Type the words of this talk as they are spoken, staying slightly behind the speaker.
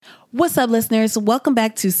What's up, listeners? Welcome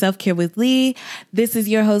back to Self-Care with Lee. This is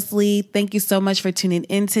your host, Lee. Thank you so much for tuning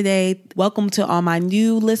in today. Welcome to all my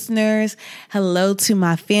new listeners. Hello to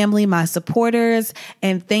my family, my supporters,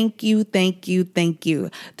 and thank you.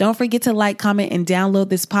 Don't forget to like, comment, and download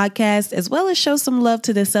this podcast, as well as show some love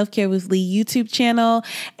to the Self-Care with Lee YouTube channel.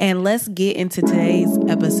 And let's get into today's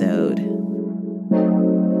episode.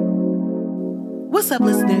 What's up,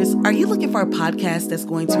 listeners? Are you looking for a podcast that's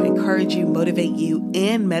going to encourage you, motivate you,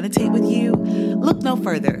 and meditate with you? Look no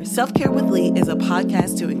further. Self-Care with Lee is a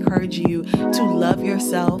podcast to encourage you to love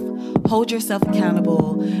yourself, hold yourself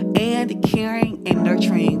accountable, and caring and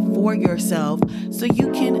nurturing for yourself so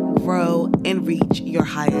you can grow and reach your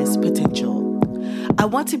highest potential. I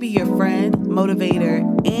want to be your friend, motivator,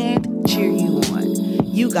 and cheer you on.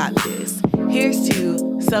 You got this. Here's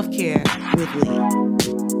to Self-Care with Lee.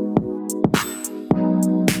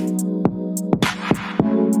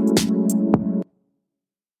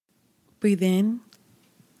 Breathe in,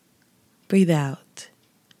 breathe out.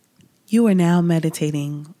 You are now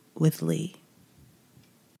meditating with Lee.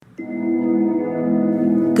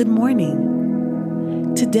 Good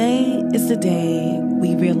morning. Today is the day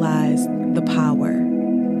we realize the power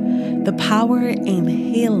in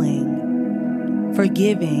healing,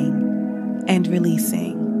 forgiving, and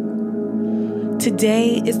releasing.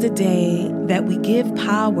 Today is the day that we give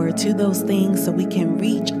power to those things so we can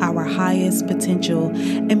reach our highest potential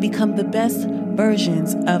and become the best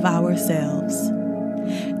versions of ourselves.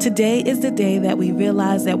 Today is the day that we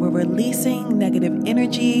realize that we're releasing negative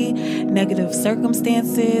energy, negative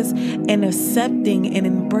circumstances, and accepting and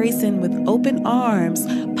embracing with open arms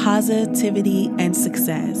positivity and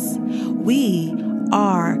success. We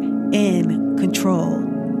are in control.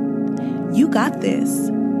 You got this.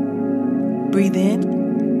 Breathe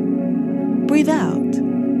in, breathe out.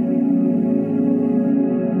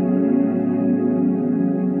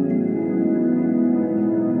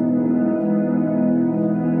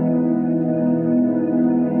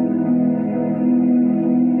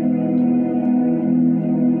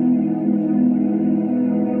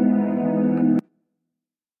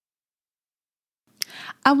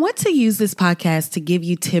 I want to use this podcast to give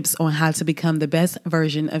you tips on how to become the best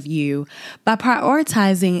version of you by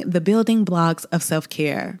prioritizing the building blocks of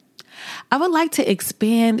self-care. I would like to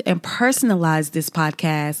expand and personalize this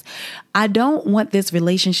podcast. I don't want this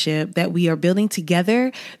relationship that we are building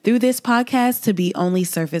together through this podcast to be only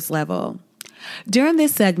surface level. During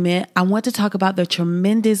this segment, I want to talk about the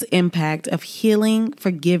tremendous impact of healing,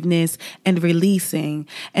 forgiveness, and releasing,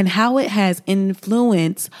 and how it has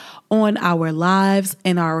influence on our lives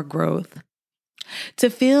and our growth.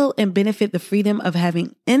 To feel and benefit the freedom of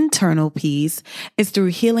having internal peace is through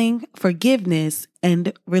healing, forgiveness,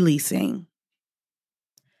 and releasing.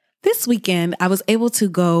 This weekend, I was able to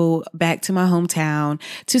go back to my hometown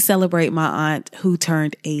to celebrate my aunt who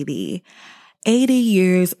turned 80. 80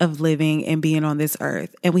 years of living and being on this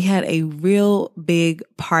earth. And we had a real big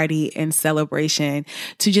party and celebration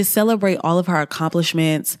to just celebrate all of her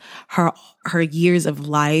accomplishments, her years of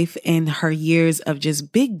life, and her years of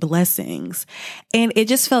just big blessings. And it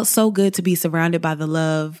just felt so good to be surrounded by the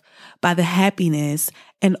love, by the happiness,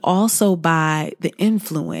 and also by the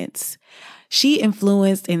influence. She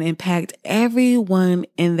influenced and impacted everyone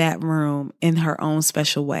in that room in her own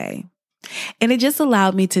special way. And it just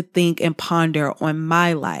allowed me to think and ponder on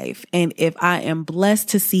my life. And if I am blessed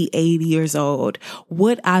to see 80 years old,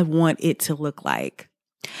 what I want it to look like.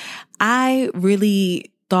 I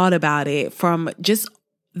really thought about it from just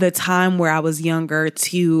the time where I was younger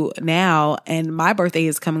to now. And my birthday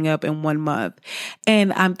is coming up in 1 month.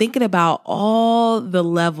 And I'm thinking about all the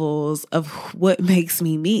levels of what makes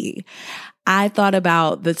me me. I thought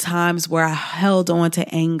about the times where I held on to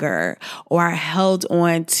anger, or I held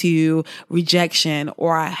on to rejection,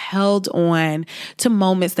 or I held on to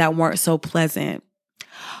moments that weren't so pleasant.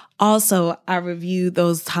 Also, I reviewed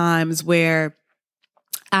those times where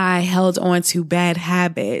I held on to bad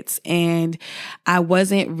habits and I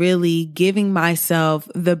wasn't really giving myself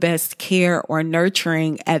the best care or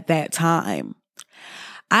nurturing at that time.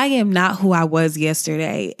 I am not who I was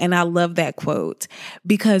yesterday. And I love that quote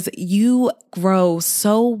because you grow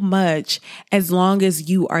so much as long as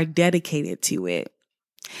you are dedicated to it.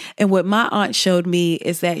 And what my aunt showed me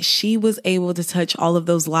is that she was able to touch all of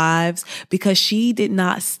those lives because she did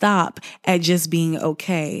not stop at just being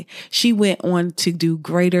okay. She went on to do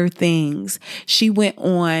greater things. She went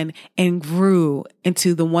on and grew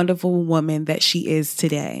into the wonderful woman that she is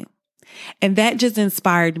today. And that just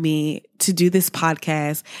inspired me to do this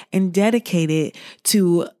podcast and dedicate it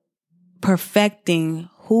to perfecting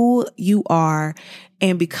who you are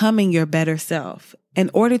and becoming your better self. In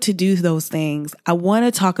order to do those things, I want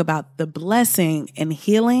to talk about the blessing in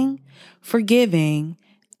healing, forgiving,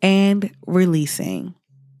 and releasing.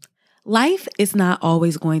 Life is not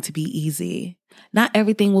always going to be easy. Not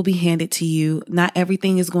everything will be handed to you. Not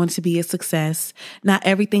everything is going to be a success. Not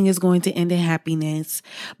everything is going to end in happiness.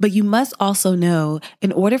 But you must also know,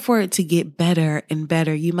 in order for it to get better and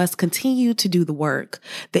better, you must continue to do the work,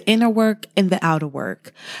 the inner work and the outer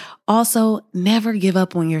work. Also, never give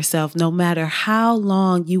up on yourself. No matter how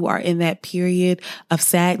long you are in that period of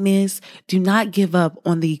sadness, do not give up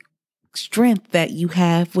on the strength that you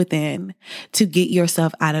have within to get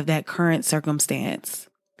yourself out of that current circumstance.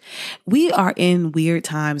 We are in weird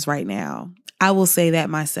times right now. I will say that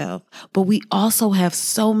myself, but we also have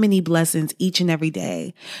so many blessings each and every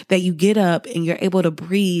day that you get up and you're able to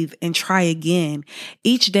breathe and try again.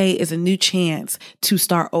 Each day is a new chance to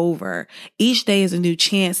start over. Each day is a new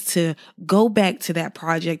chance to go back to that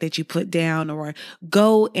project that you put down or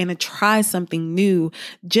go and try something new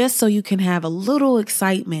just so you can have a little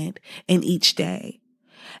excitement in each day.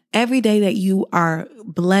 Every day that you are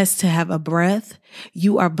blessed to have a breath,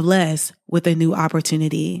 you are blessed with a new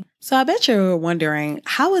opportunity. So I bet you're wondering,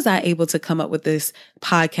 how was I able to come up with this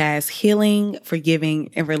podcast, Healing,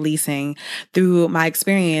 Forgiving, and Releasing, through my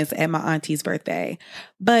experience at my auntie's birthday?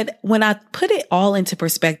 But when I put it all into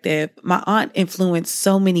perspective, my aunt influenced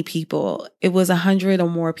so many people. It was 100 or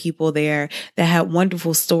more people there that had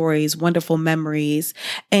wonderful stories, wonderful memories,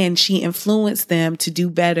 and she influenced them to do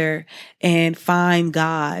better and find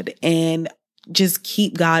God and just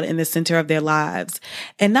keep God in the center of their lives.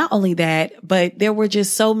 And not only that, but there were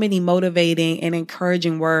just so many motivating and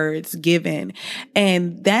encouraging words given.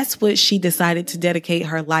 And that's what she decided to dedicate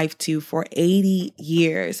her life to for 80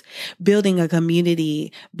 years, building a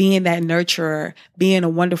community, being that nurturer, being a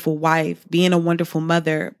wonderful wife, being a wonderful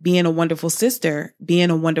mother, being a wonderful sister,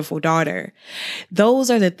 being a wonderful daughter.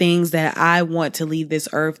 Those are the things that I want to leave this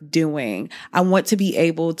earth doing. I want to be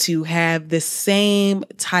able to have the same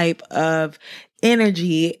type of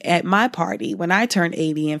energy at my party when I turn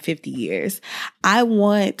 80 in 50 years. I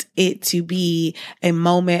want it to be a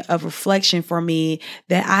moment of reflection for me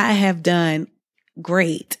that I have done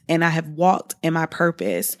great and I have walked in my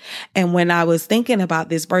purpose. And when I was thinking about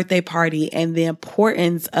this birthday party and the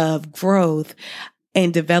importance of growth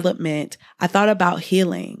and development, I thought about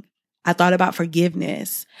healing. I thought about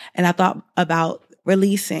forgiveness, and I thought about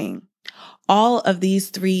releasing. All of these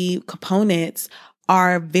three components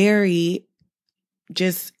are very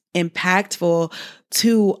just impactful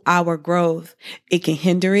to our growth. It can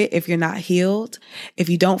hinder it if you're not healed. If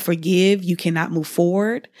you don't forgive, you cannot move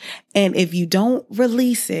forward. And if you don't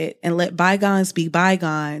release it and let bygones be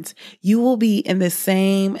bygones, you will be in the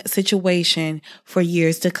same situation for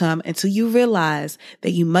years to come until you realize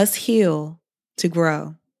that you must heal to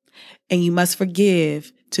grow, and you must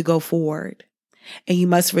forgive to go forward, and you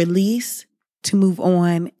must release to move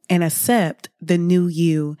on and accept the new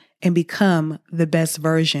you and become the best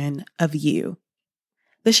version of you.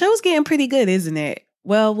 The show's getting pretty good, isn't it?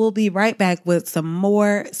 Well, we'll be right back with some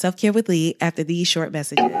more Self-Care with Lee after these short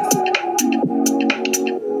messages.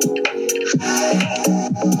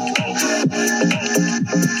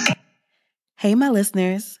 Hey, my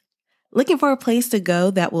listeners. Looking for a place to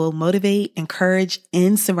go that will motivate, encourage,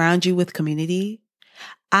 and surround you with community?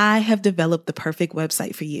 I have developed the perfect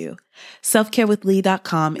website for you.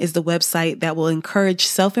 Selfcarewithlee.com is the website that will encourage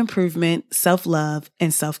self-improvement, self-love,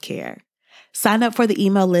 and self-care. Sign up for the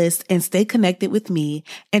email list and stay connected with me,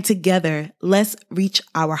 and together, let's reach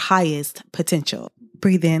our highest potential.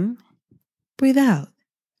 Breathe in, breathe out.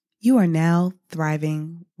 You are now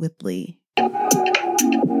thriving with Lee.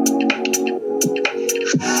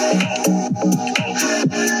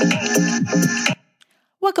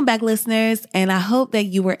 Welcome back, listeners, and I hope that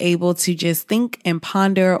you were able to just think and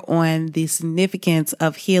ponder on the significance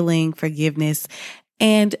of healing, forgiveness,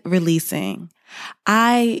 and releasing.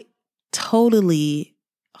 I totally,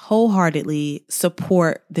 wholeheartedly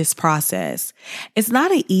support this process. It's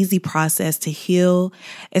not an easy process to heal.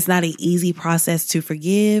 It's not an easy process to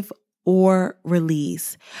forgive or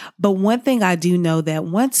release. But one thing I do know, that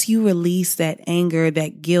once you release that anger,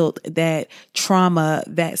 that guilt, that trauma,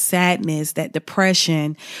 that sadness, that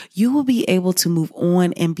depression, you will be able to move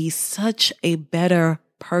on and be such a better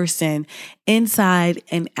person inside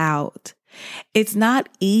and out. It's not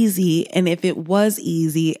easy. And if it was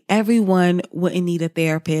easy, everyone wouldn't need a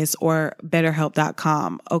therapist or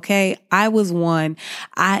betterhelp.com. Okay. I was one.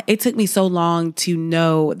 It took me so long to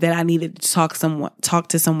know that I needed to talk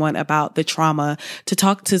to someone about the trauma, to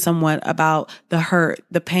talk to someone about the hurt,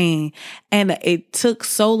 the pain. And it took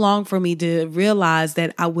so long for me to realize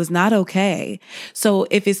that I was not okay. So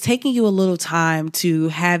if it's taking you a little time to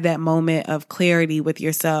have that moment of clarity with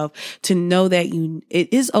yourself, to know that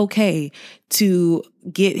it is okay to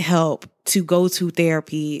get help, to go to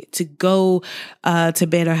therapy, to go to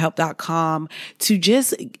betterhelp.com, to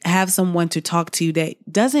just have someone to talk to that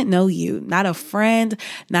doesn't know you, not a friend,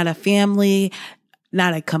 not a family,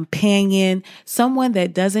 not a companion, someone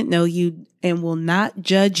that doesn't know you and will not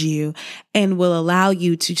judge you and will allow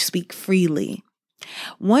you to speak freely.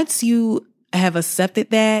 Once you have accepted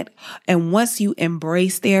that, and once you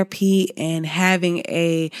embrace therapy and having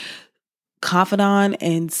a confidant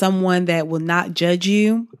and someone that will not judge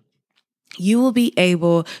you, you will be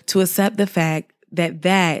able to accept the fact that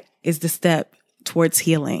that is the step towards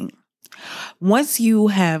healing. Once you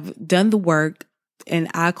have done the work, and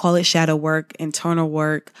I call it shadow work, internal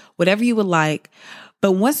work, whatever you would like,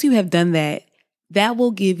 but once you have done that, that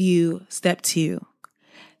will give you step 2.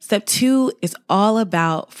 Step 2 is all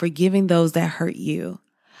about forgiving those that hurt you.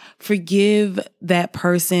 Forgive that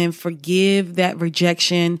person, forgive that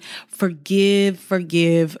rejection, forgive.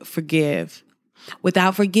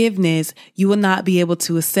 Without forgiveness, you will not be able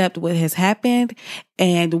to accept what has happened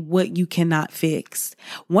and what you cannot fix.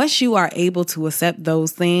 Once you are able to accept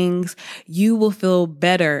those things, you will feel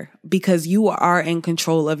better because you are in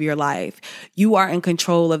control of your life. You are in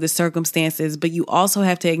control of the circumstances, but you also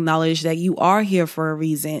have to acknowledge that you are here for a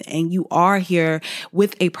reason and you are here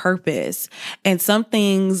with a purpose. And some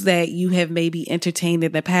things that you have maybe entertained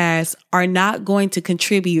in the past are not going to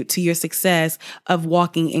contribute to your success of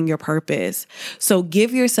walking in your purpose. So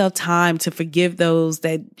give yourself time to forgive those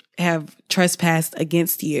that have trespassed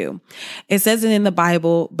against you. It says it in the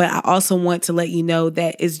Bible, but I also want to let you know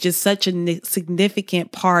that it's just such a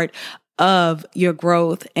significant part of your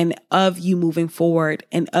growth and of you moving forward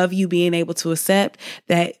and of you being able to accept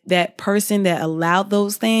that that person that allowed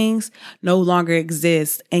those things no longer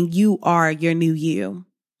exists and you are your new you.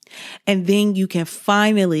 And then you can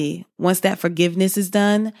finally, once that forgiveness is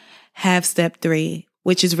done, have step 3,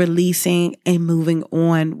 which is releasing and moving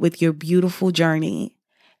on with your beautiful journey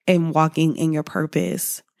and walking in your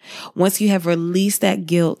purpose. Once you have released that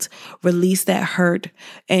guilt, released that hurt,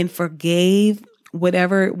 and forgave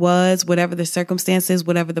whatever it was, whatever the circumstances,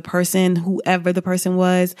 whatever the person, whoever the person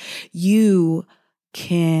was, you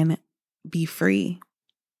can be free.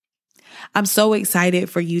 I'm so excited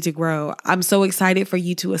for you to grow. I'm so excited for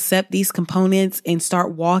you to accept these components and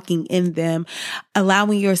start walking in them,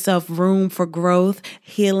 allowing yourself room for growth,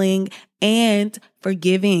 healing, and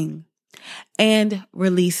forgiving and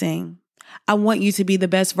releasing. I want you to be the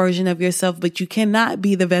best version of yourself, but you cannot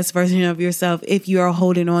be the best version of yourself if you are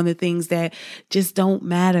holding on to things that just don't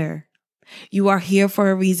matter. You are here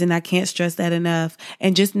for a reason. I can't stress that enough.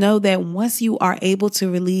 And just know that once you are able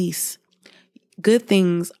to release, good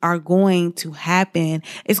things are going to happen.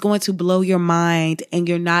 It's going to blow your mind and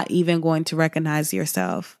you're not even going to recognize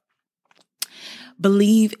yourself.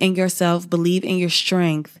 Believe in yourself. Believe in your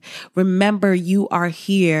strength. Remember, you are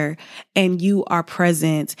here and you are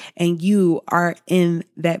present and you are in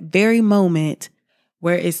that very moment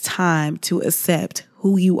where it's time to accept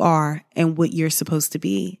who you are and what you're supposed to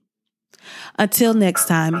be. Until next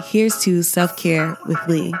time, here's to Self-Care with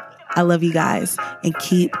Lee. I love you guys and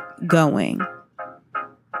keep going.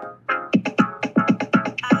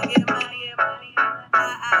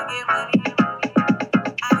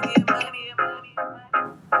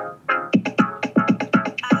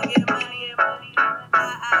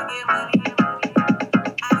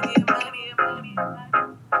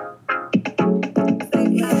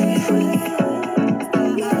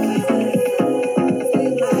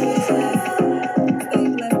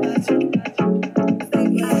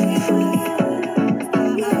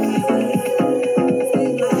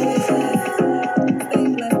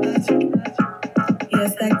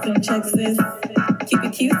 Checks, sis. Keep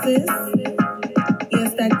it cute, sis. Yeah,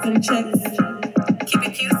 stack them checks. Keep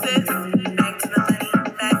it cute, sis.